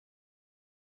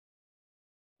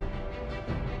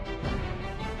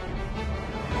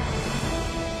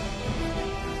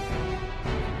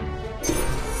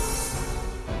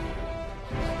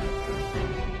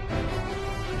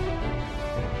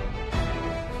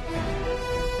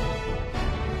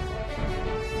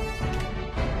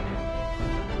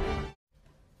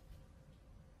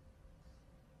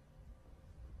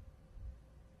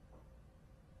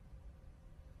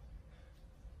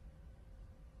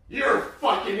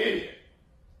fucking idiot.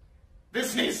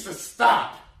 This needs to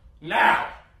stop. Now.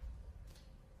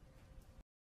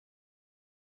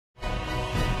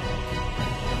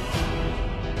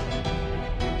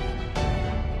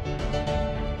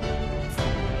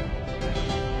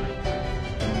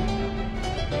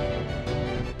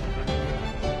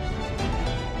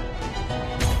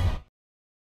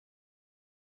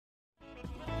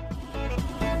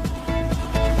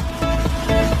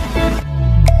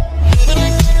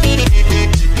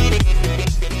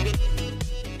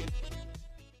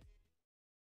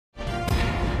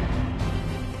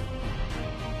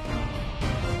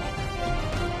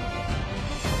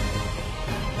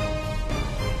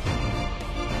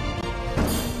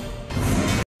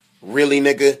 Really,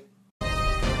 nigga?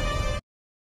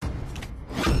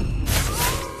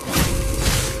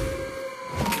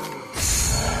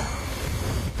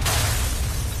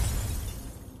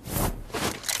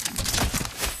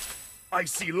 I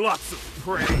see lots of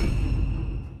prey.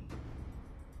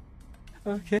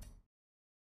 Okay.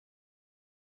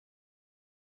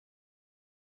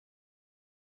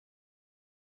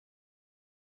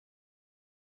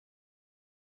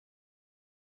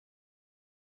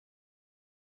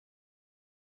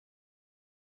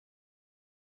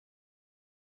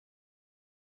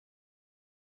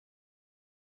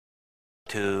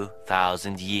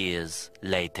 "2,000 years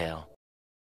later."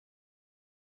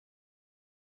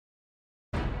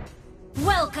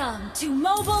 Welcome to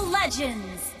Mobile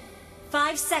Legends!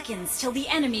 5 seconds till the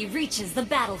enemy reaches the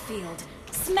battlefield.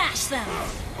 Smash them!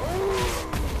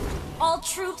 All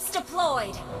troops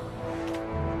deployed!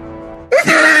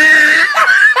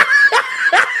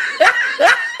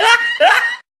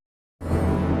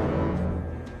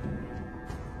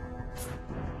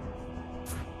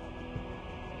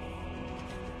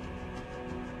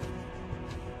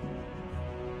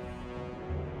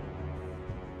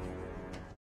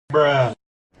 Bruh.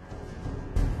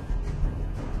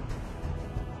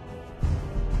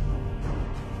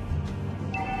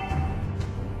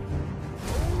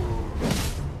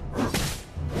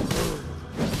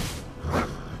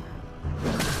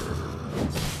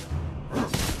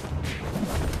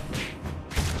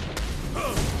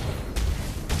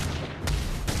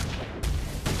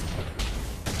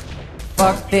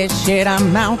 Fuck this shit,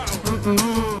 I'm out.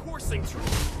 Coursing through.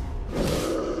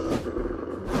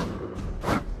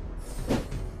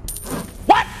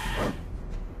 What?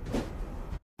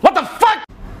 What the fuck?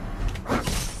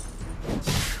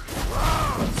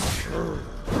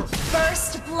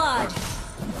 First blood!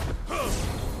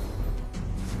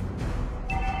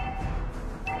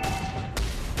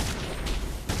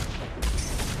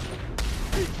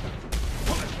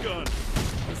 My gun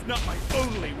is not my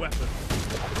only weapon.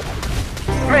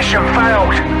 Mission failed.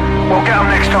 We'll get them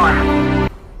next time.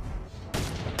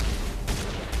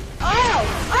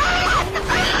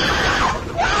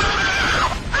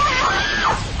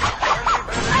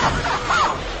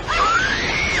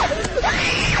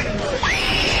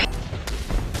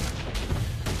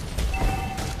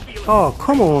 Oh,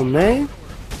 come on, man.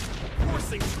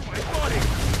 Coursing through my body.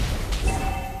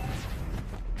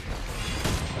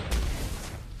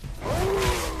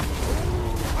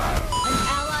 An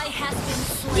ally has been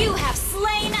slain. You have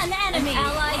slain an enemy! An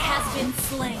ally has been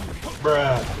slain.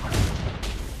 Bruh.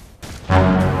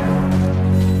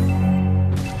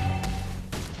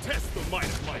 Test the might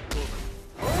of my bullet.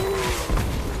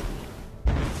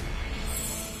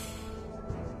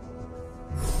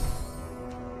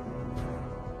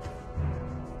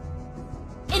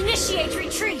 Initiate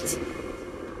retreat!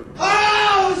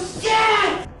 Oh,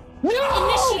 shit! No!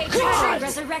 Initiate God! retreat!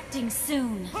 Resurrecting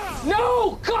soon.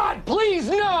 No! God, please,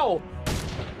 no!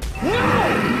 No!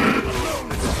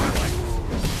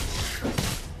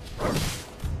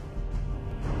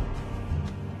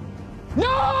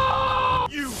 No!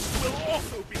 You will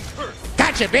also be cursed.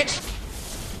 Gotcha, bitch!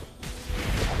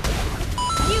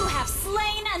 You have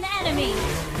slain an enemy!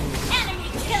 Enemy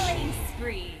killing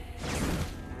spree!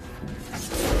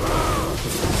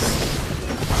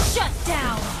 Shut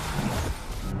down!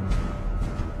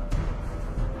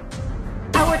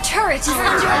 Our turret is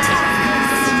under attack!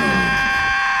 An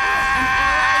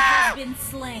ally has been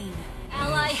slain.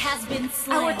 Ally has been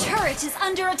slain. Our turret is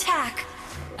under attack!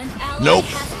 An ally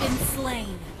has been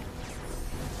slain.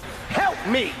 Help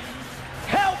me!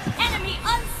 Help! Enemy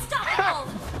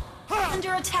unstoppable!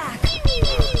 Under attack!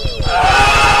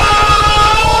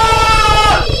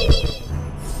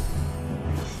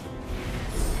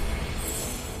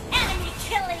 Enemy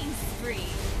killing spree!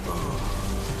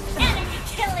 Enemy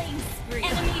killing spree!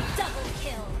 Enemy double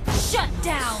kill! Shut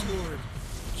down!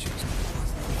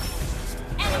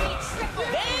 Enemy triple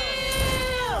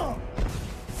kill!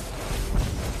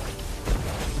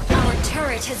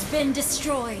 turret has been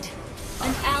destroyed.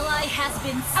 An ally has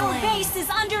been slain. Our base is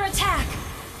under attack.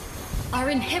 Our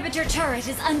inhibitor turret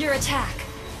is under attack.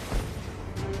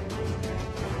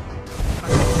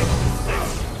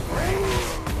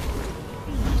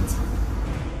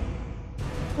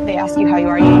 They ask you how you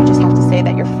are, you just have to say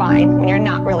that you're fine when you're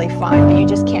not really fine, but you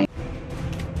just can't.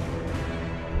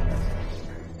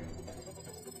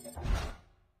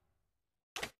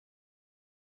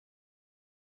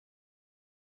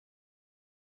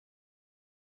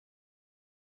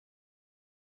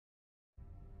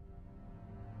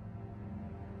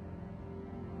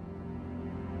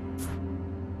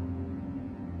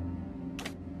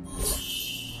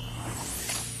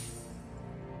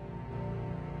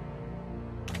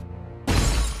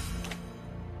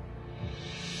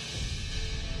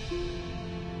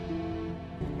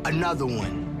 Another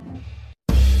one.